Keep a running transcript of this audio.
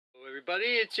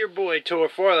everybody, it's your boy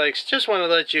Forlex. Just want to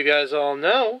let you guys all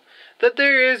know that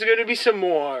there is going to be some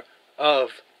more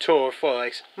of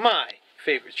Forlex, my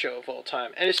favorite show of all time,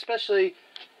 and especially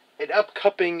an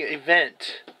upcoming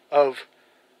event of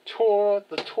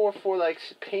the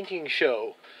Forlex painting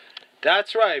show.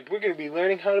 That's right, we're going to be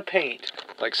learning how to paint,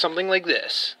 like something like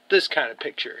this kind of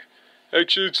picture.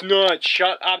 Actually, it's not.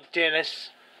 Shut up,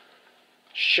 Dennis.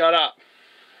 Shut up.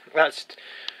 That's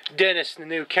Dennis, the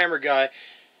new camera guy.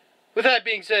 With that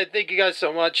being said, thank you guys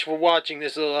so much for watching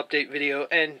this little update video,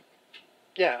 and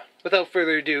yeah, without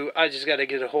further ado, I just gotta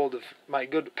get a hold of my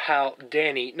good pal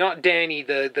Danny. Not Danny,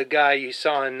 the guy you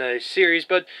saw in the series,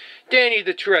 but Danny,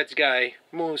 the Tourette's guy,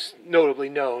 most notably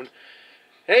known.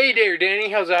 Hey there,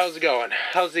 Danny, how's it going?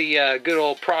 How's the good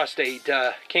old prostate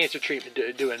cancer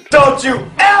treatment doing? Don't you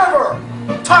ever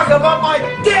talk about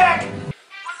my dick!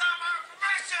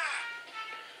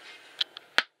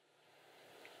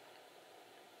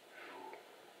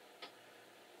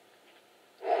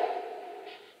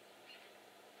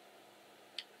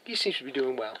 He seems to be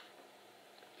doing well.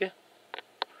 Yeah.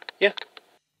 Yeah.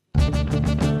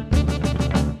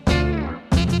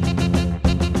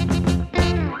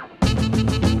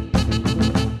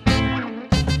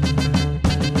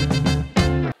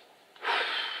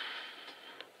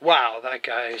 Wow, that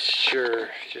guy sure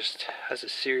just has a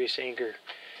serious anger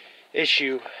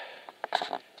issue.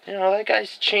 You know, that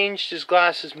guy's changed his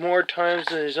glasses more times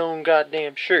than his own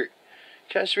goddamn shirt.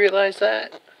 You guys realize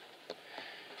that?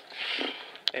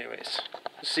 Anyways,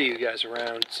 see you guys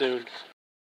around soon.